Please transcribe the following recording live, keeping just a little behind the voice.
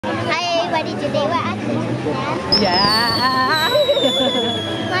everybody, today we're at Disneyland. Yeah.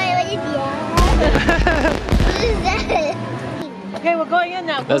 Mommy, what is that? What is that? Okay, we're going in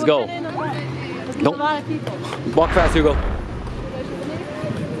now. Let's go. There's a Don't. lot of people. Walk fast, Hugo.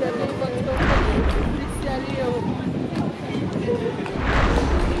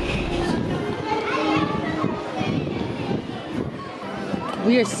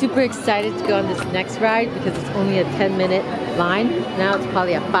 We are super excited to go on this next ride because it's only a 10-minute line. Now it's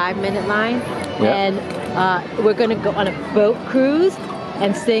probably a 5-minute line. Yeah. And we're gonna go on a boat cruise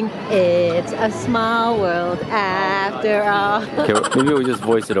and sing "It's a Small World After All." Okay, maybe we just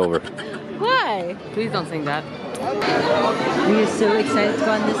voice it over. Why? Please don't sing that. We are so excited to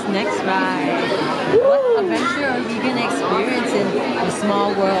go on this next ride. What adventure are we gonna experience in the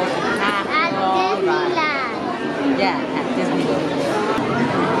Small World After All ride? Disneyland. Yeah, at Disneyland.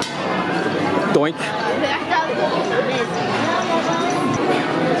 Doink.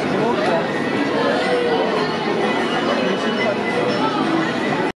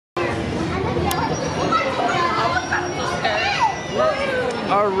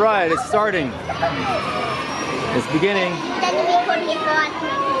 All right, it's starting. It's beginning.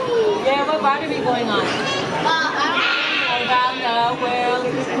 Yeah, what ride are we going on? Around the world.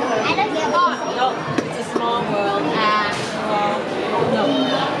 No, it's a small world after all. No,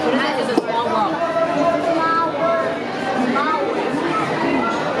 what is it? It's a small world.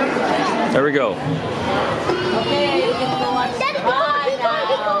 There we go. Okay, we can go on the ride now.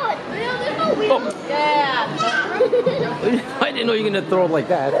 Oh. Yeah. I didn't know you were gonna throw it like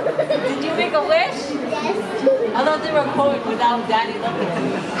that. Did you make a wish? Yes. I thought they were going without Daddy looking.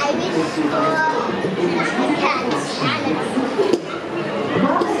 I wish for cats.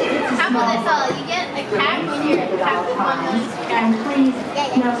 How about this all? You get a cat when you're happy on this cat.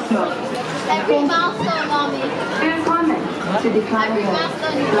 Every milestone, Mommy. Willkommen für die kleine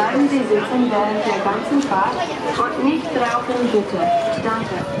Welt. Bleiben Sie sitzen während der ganzen Fahrt und nicht rauchen bitte.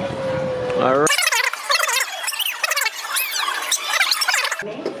 Danke. All right.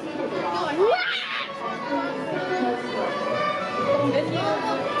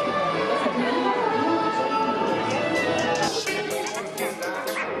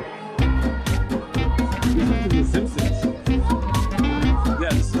 The Simpsons.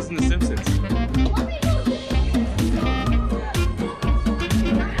 Yeah, this is in The Simpsons.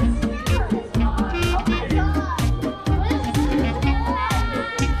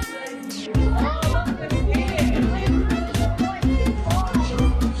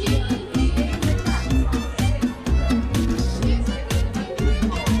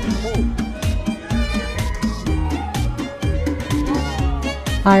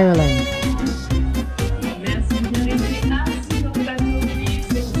 Ireland.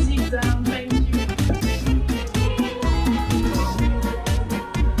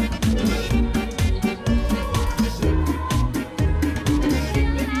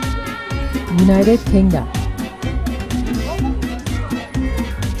 United Kingdom.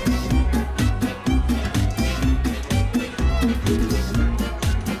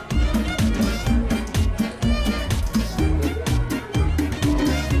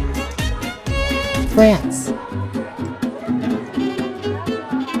 France.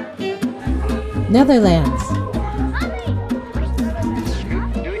 Netherlands.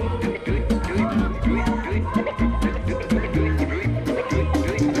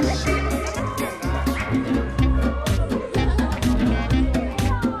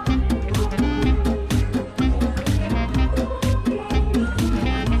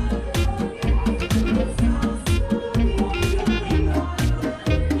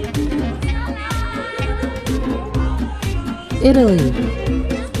 Italy.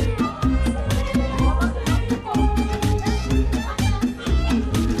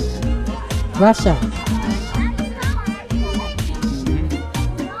 Russia.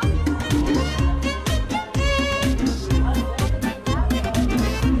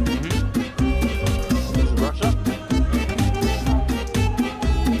 Russia?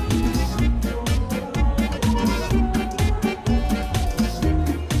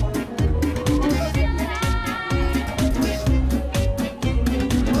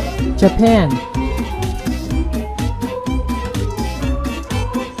 Japan.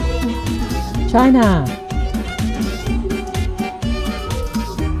 China.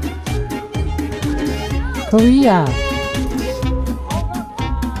 Korea.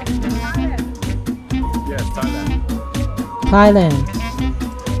 Yes, Thailand. Thailand.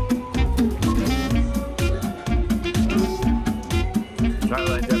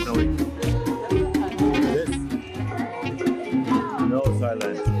 Thailand, definitely. This? No,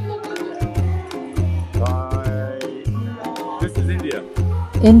 Thailand. This is India.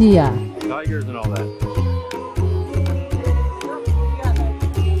 India. tigers and all that.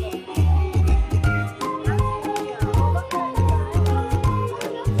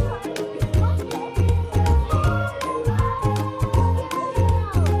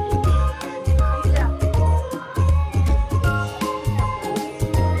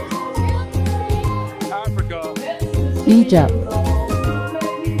 Africa. Egypt.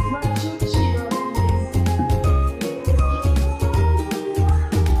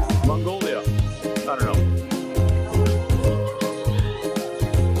 Mongolia. I don't know.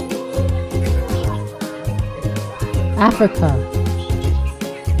 Africa.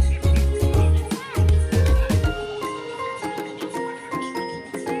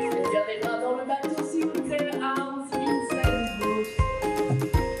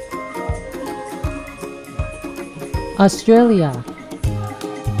 Australia.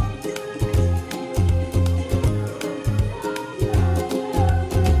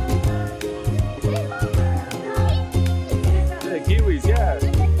 The Kiwis, yeah.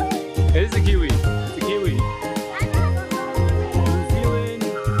 It is a Kiwi. It's a Kiwi. New Zealand.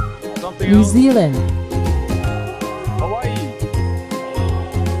 Something New else. Zealand. Hawaii.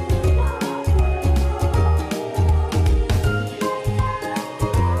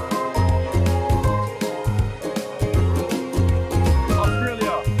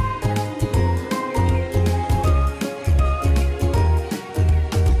 Australia.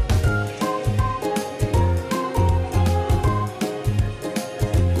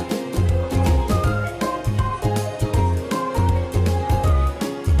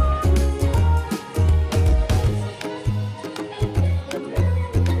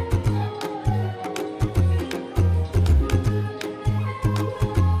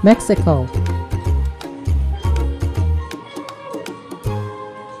 Mexico.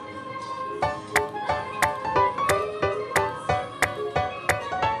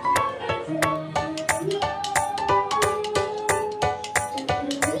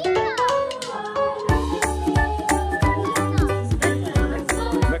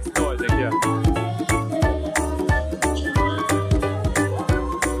 Mexico, I think, yeah.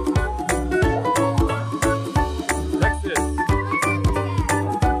 Texas.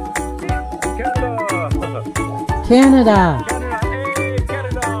 Canada. Canada. Canada. Hey,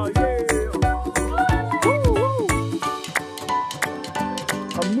 Canada. Yeah. Woo, woo.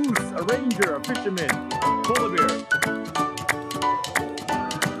 A moose, a ranger, a fisherman, polar bear.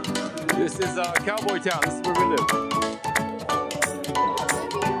 This is cowboy town. This is where we live.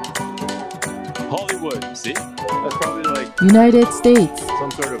 Hollywood. See? That's probably like United States.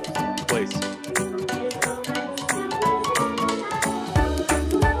 some sort of place.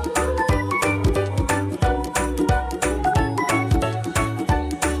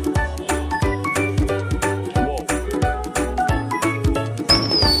 Whoa.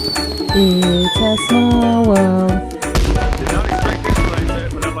 It's a small world. Did not expect this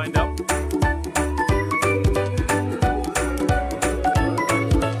when I lined up.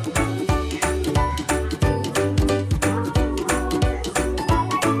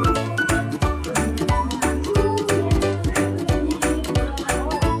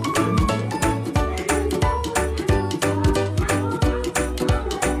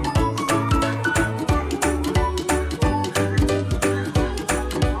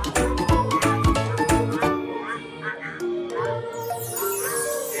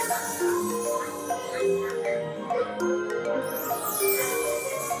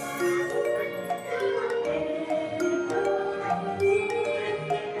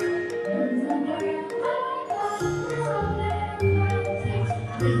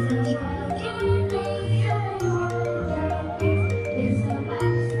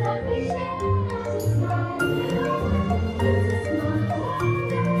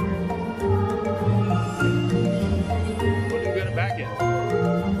 What are you gonna back in?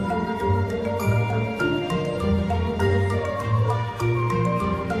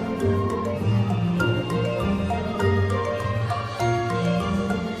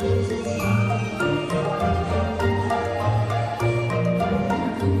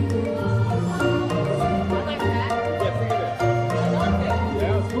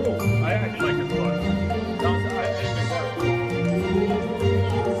 Yeah, it's cool. I actually like this one. I think that's cool.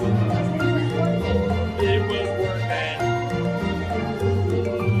 It was worth it.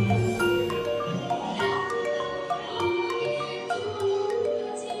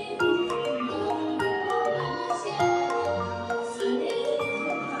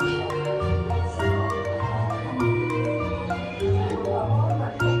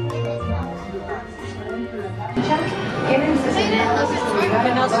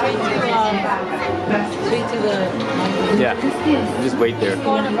 Okay, now straight to the Yeah, just wait there.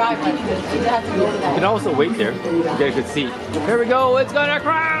 Go on a ride like this. You have to go to You that. can also wait there. Get a good seat. Here we go. It's gonna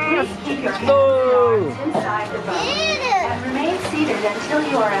crash. Go. Inside the boat and remain seated until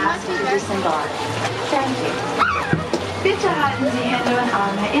you are asked to disembark. Thank you. Bitte halten Sie Hände und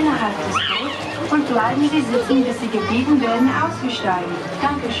Arme innerhalb des Boots und bleiben Sie sitzen, bis Sie gebeten werden, auszusteigen.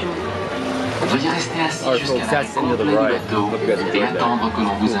 Dankeschön. Veuillez rester assis Our jusqu'à folks, la that's the end of the complet ride. du bateau Hope you guys et enjoyed that. attendre que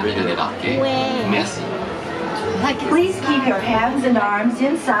l'on vous invite à débarquer. Merci. Please keep your hands and arms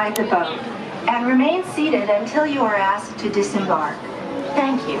inside the boat and remain seated until you are asked to disembark.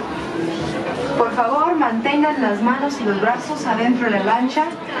 Thank you. Por favor, mantengan las manos y los brazos adentro de la lancha.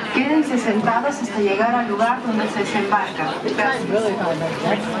 Quédense sentados hasta llegar al lugar donde se desembarca. Gracias. Really hard.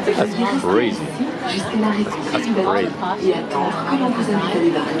 That's crazy. That's great.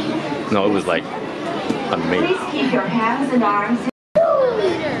 No, it was like amazing. Please keep your hands and arms.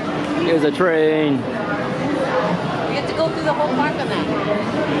 Here's a train. We have to go through the whole park on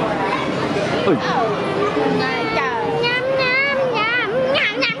that.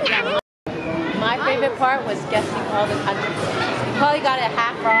 My favorite part was guessing all the countries. You probably got it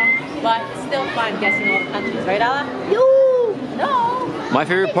half wrong, but it's still fun guessing all the countries, right, Ella? No. My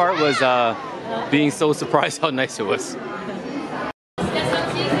favorite part was being so surprised how nice it was.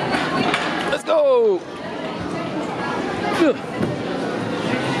 Let's go!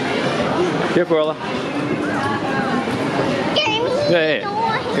 Careful, Ella. Hey,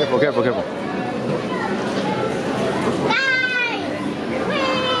 careful, careful, careful.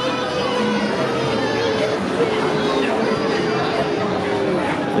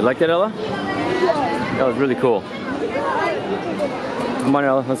 You like that, Ella? That was really cool. Come on,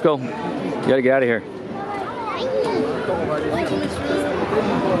 Ella, let's go. You gotta get out of here.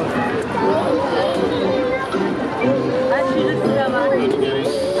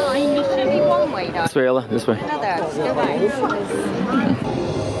 This way, Ella, this way.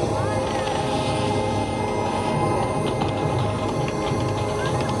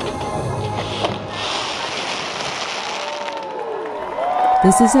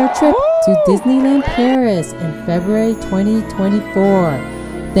 This is our trip to Disneyland Paris in February 2024.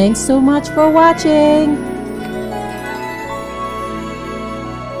 Thanks so much for watching.